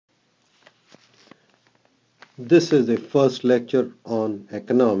This is the first lecture on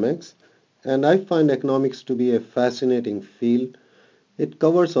economics, and I find economics to be a fascinating field. It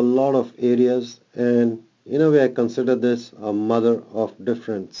covers a lot of areas, and in a way, I consider this a mother of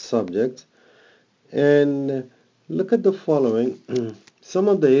different subjects. And look at the following. Some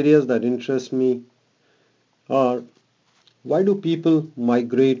of the areas that interest me are: why do people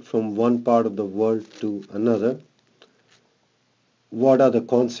migrate from one part of the world to another? What are the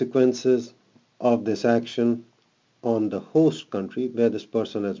consequences of this action on the host country where this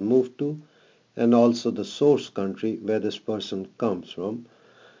person has moved to, and also the source country where this person comes from?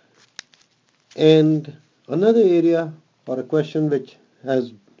 And another area or a question which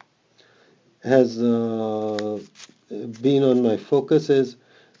has been on my focus is: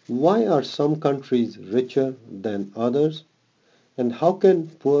 why are some countries richer than others, and how can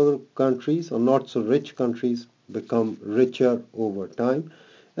poor countries or not so rich countries become richer over time?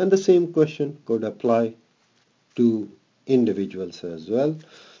 And the same question could apply to individuals as well.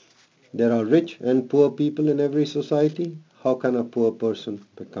 There are rich and poor people in every society. How can a poor person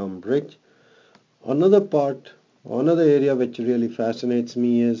become rich? Another area which really fascinates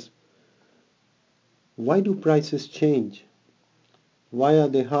me is: why do prices change? Why are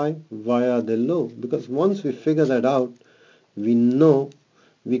they high? Why are they low? Because once we figure that out, we know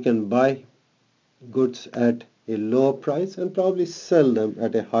we can buy goods at a lower price and probably sell them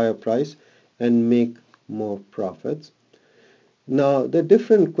at a higher price and make more profits. Now, there are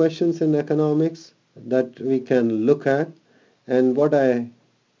different questions in economics that we can look at, and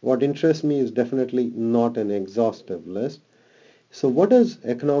what interests me is definitely not an exhaustive list. So what does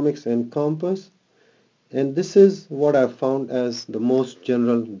economics encompass? And this is what I've found as the most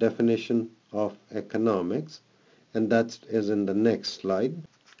general definition of economics, and that is in the next slide.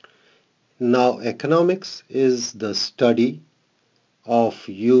 Now, economics is the study of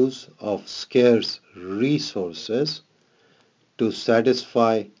use of scarce resources to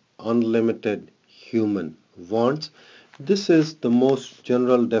satisfy unlimited human wants. This is the most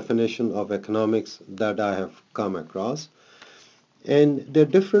general definition of economics that I have come across. And there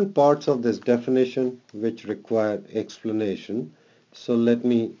are different parts of this definition which require explanation. So let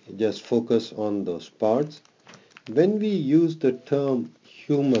me just focus on those parts. When we use the term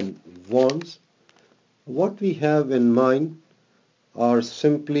human wants, what we have in mind are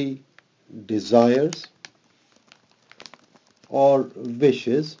simply desires or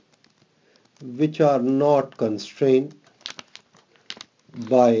wishes which are not constrained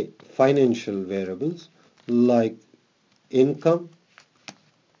by financial variables like income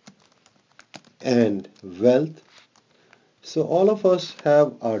and wealth. So all of us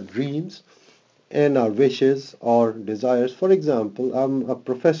have our dreams and our wishes or desires. For example, I'm a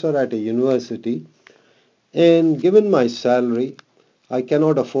professor at a university, and given my salary, I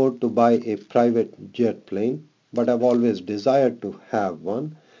cannot afford to buy a private jet plane, but I've always desired to have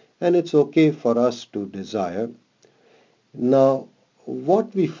one, and it's okay for us to desire. Now,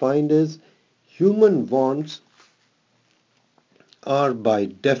 what we find is human wants are by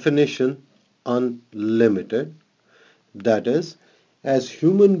definition unlimited. That is, as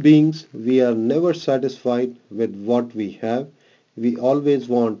human beings, we are never satisfied with what we have. We always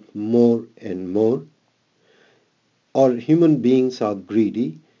want more and more. Or human beings are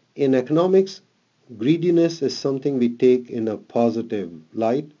greedy. In economics, greediness is something we take in a positive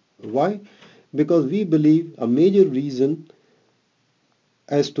light. Why? Because we believe a major reason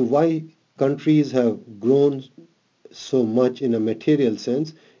as to why countries have grown so much in a material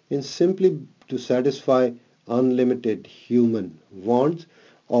sense is simply to satisfy unlimited human wants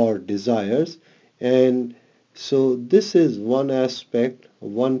or desires. And so this is one aspect,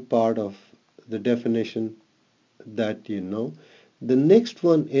 one part of the definition that you know. The next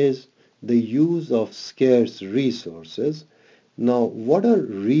one is the use of scarce resources. Now, what are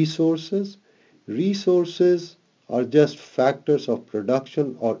resources? Resources are just factors of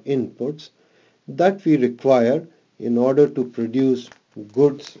production or inputs that we require in order to produce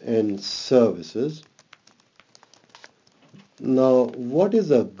goods and services. Now, what is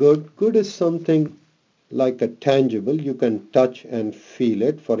a good? Good is something like a tangible. You can touch and feel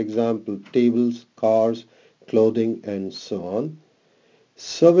it. For example, tables, cars, clothing, and so on.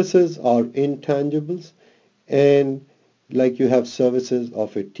 Services are intangibles, and like you have services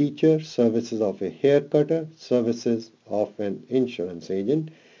of a teacher, services of a hair cutter, services of an insurance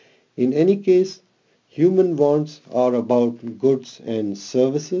agent. In any case, human wants are about goods and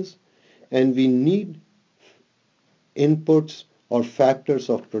services, and we need inputs or factors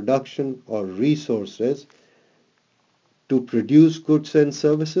of production or resources to produce goods and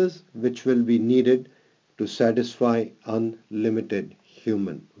services which will be needed to satisfy unlimited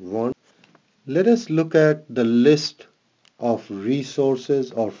human wants. Let us look at the list of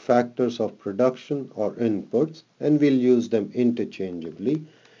resources or factors of production or inputs, and we'll use them interchangeably.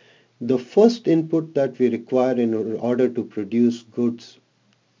 The first input that we require in order to produce goods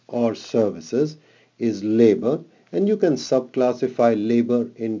or services is labor, and you can subclassify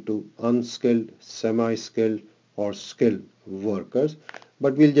labor into unskilled, semi-skilled or skilled workers,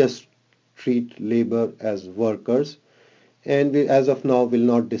 but we'll just treat labor as workers, and we as of now will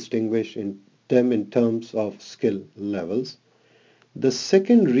not distinguish them in terms of skill levels. The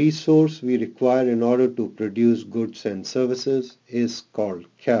second resource we require in order to produce goods and services is called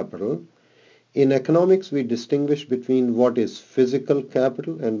capital. In economics, we distinguish between what is physical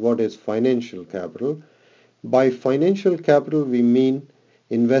capital and what is financial capital. By financial capital, we mean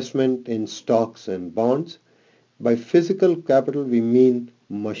investment in stocks and bonds. By physical capital, we mean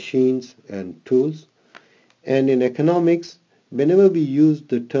machines and tools. And in economics, whenever we use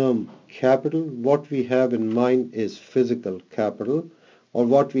the term capital, what we have in mind is physical capital, or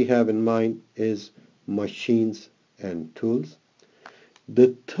what we have in mind is machines and tools.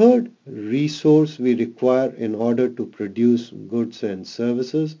 The third resource we require in order to produce goods and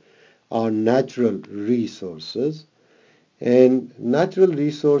services are natural resources. And natural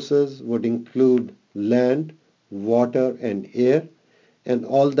resources would include land, water, and air, and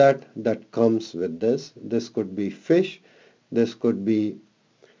all that comes with this. This could be fish, this could be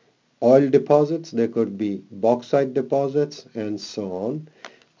oil deposits, there could be bauxite deposits, and so on.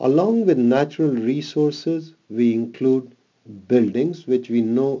 Along with natural resources, we include buildings, which we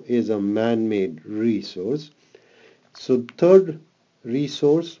know is a man-made resource. So third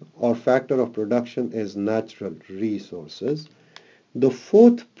resource or factor of production is natural resources. The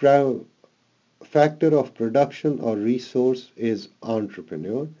fourth factor of production or resource is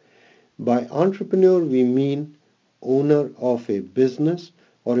entrepreneur. By entrepreneur, we mean owner of a business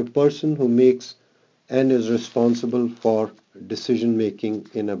or a person who makes and is responsible for decision making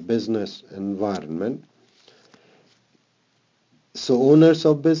in a business environment. So owners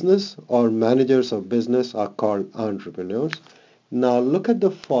of business or managers of business are called entrepreneurs. Now look at the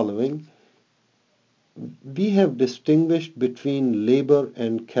following. We have distinguished between labor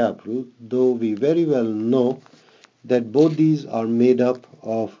and capital, though we very well know that both these are made up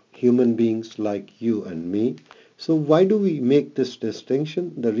of human beings like you and me. So why do we make this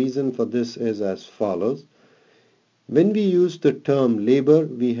distinction? The reason for this is as follows. When we use the term labor,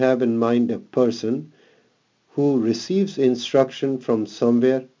 we have in mind a person who receives instruction from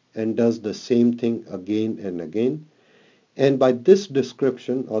somewhere and does the same thing again and again. And by this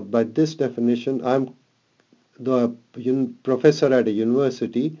description or by this definition, I'm the professor at a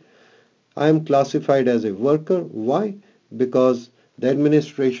university. I am classified as a worker. Why? Because the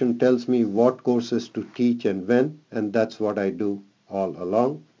administration tells me what courses to teach and when, and that's what I do all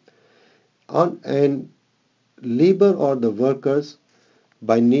along. And labor or the workers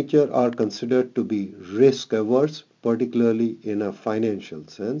by nature are considered to be risk averse, particularly in a financial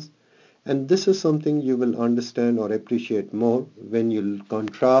sense. And this is something you will understand or appreciate more when you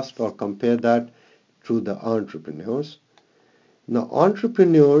contrast or compare that to the entrepreneurs. Now,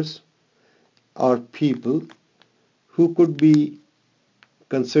 entrepreneurs are people who could be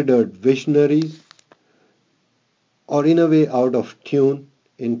considered visionaries or in a way out of tune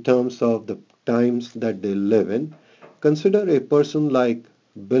in terms of the times that they live in. Consider a person like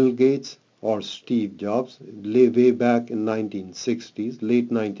Bill Gates or Steve Jobs, way back in 1960s,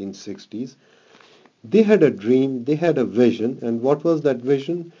 late 1960s. They had a dream, they had a vision, and what was that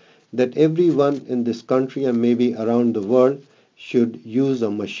vision? That everyone in this country and maybe around the world should use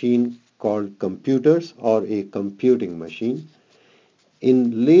a machine called computers or a computing machine.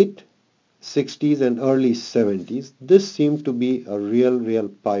 In late 60s and early 70s, this seemed to be a real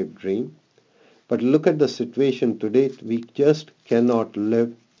pipe dream. But look at the situation today. We just cannot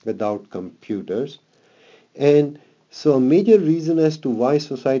live without computers. And so a major reason as to why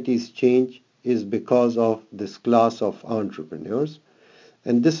societies change is because of this class of entrepreneurs.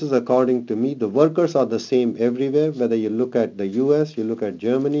 And this is according to me. The workers are the same everywhere, whether you look at the US, you look at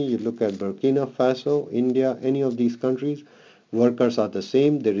Germany, you look at Burkina Faso, India, any of these countries. Workers are the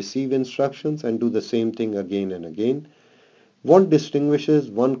same. They receive instructions and do the same thing again and again. What distinguishes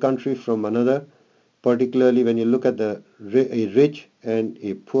one country from another, particularly when you look at a rich and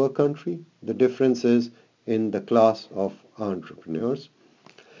a poor country, the difference is in the class of entrepreneurs.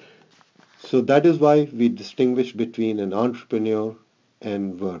 So that is why we distinguish between an entrepreneur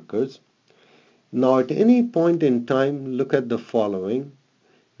and workers. Now at any point in time, look at the following.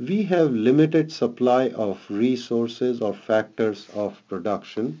 We have limited supply of resources or factors of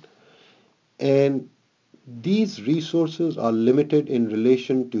production, and these resources are limited in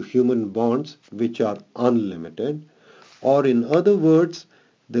relation to human bonds, which are unlimited, or in other words,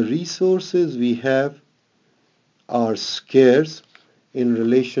 the resources we have are scarce in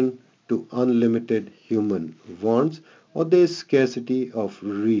relation to unlimited human wants, or there is scarcity of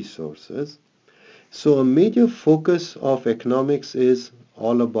resources. So a major focus of economics is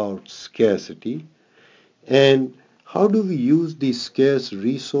all about scarcity, and how do we use these scarce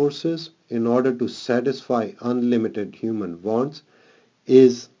resources in order to satisfy unlimited human wants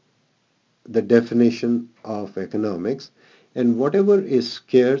is the definition of economics, and whatever is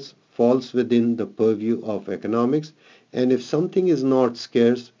scarce falls within the purview of economics, and if something is not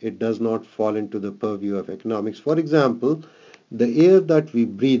scarce, it does not fall into the purview of economics. For example, the air that we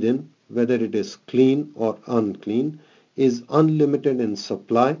breathe in, whether it is clean or unclean, is unlimited in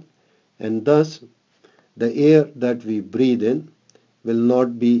supply, and thus the air that we breathe in will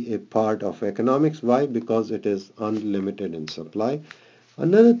not be a part of economics. Why? Because it is unlimited in supply.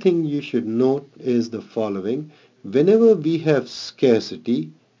 Another thing you should note is the following. Whenever we have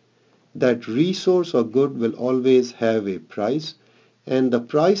scarcity, that resource or good will always have a price, and the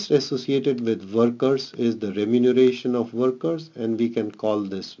price associated with workers is the remuneration of workers, and we can call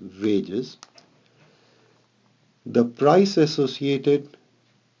this wages. The price associated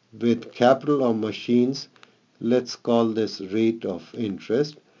with capital or machines, let's call this rate of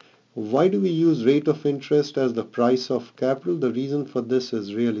interest. Why do we use rate of interest as the price of capital? The reason for this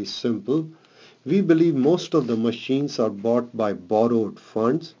is really simple. We believe most of the machines are bought by borrowed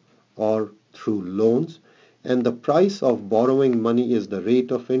funds or through loans, and the price of borrowing money is the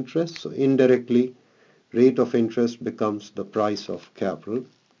rate of interest. So indirectly, rate of interest becomes the price of capital.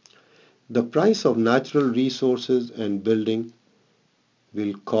 The price of natural resources and building,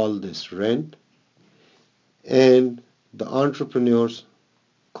 we'll call this rent, and the entrepreneur's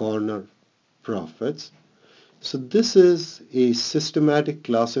corner profits. So this is a systematic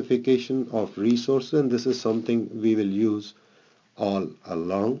classification of resources, and this is something we will use all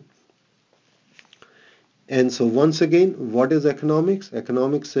along. And so once again, what is economics?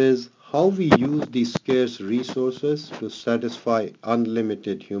 Economics is how we use these scarce resources to satisfy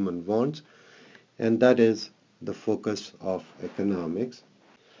unlimited human wants, and that is the focus of economics.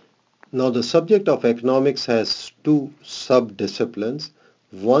 Now the subject of economics has two sub-disciplines,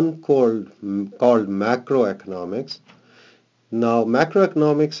 one called macroeconomics. Now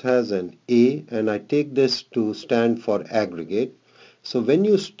macroeconomics has an A, and I take this to stand for aggregate. So when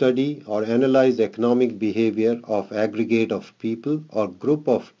you study or analyze economic behavior of aggregate of people or group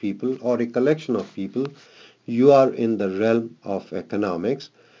of people or a collection of people, you are in the realm of economics.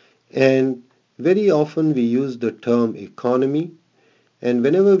 And very often we use the term economy, and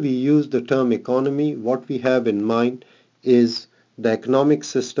whenever we use the term economy, what we have in mind is the economic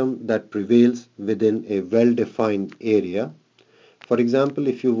system that prevails within a well-defined area. For example,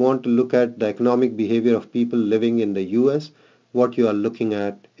 if you want to look at the economic behavior of people living in the US, what you are looking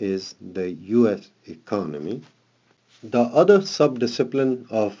at is the US economy. The other sub-discipline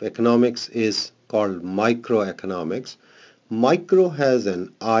of economics is called microeconomics. Micro has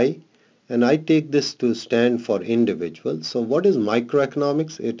an I, and I take this to stand for individual. So what is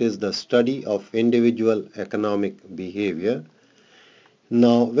microeconomics? It is the study of individual economic behavior.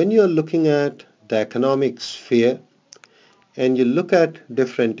 Now, when you are looking at the economic sphere and you look at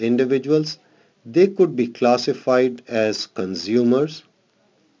different individuals, they could be classified as consumers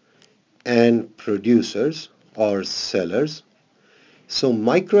and producers or sellers. So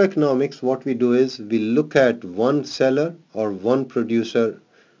microeconomics, what we do is we look at one seller or one producer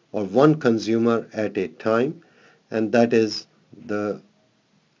or one consumer at a time, and that is the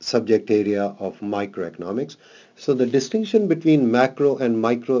subject area of microeconomics. So the distinction between macro and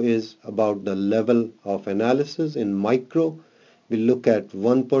micro is about the level of analysis. In micro, we look at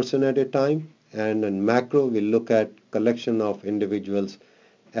one person at a time, and in macro, we look at collection of individuals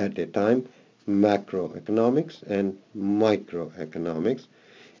at a time, macroeconomics and microeconomics.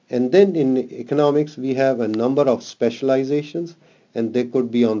 And then in economics, we have a number of specializations, and they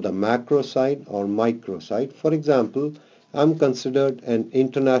could be on the macro side or micro side. For example, I'm considered an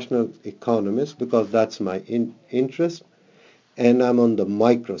international economist because that's my interest, and I'm on the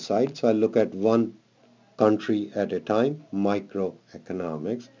micro side, so I look at one country at a time,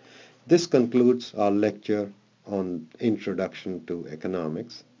 microeconomics. This concludes our lecture on Introduction to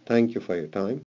Economics. Thank you for your time.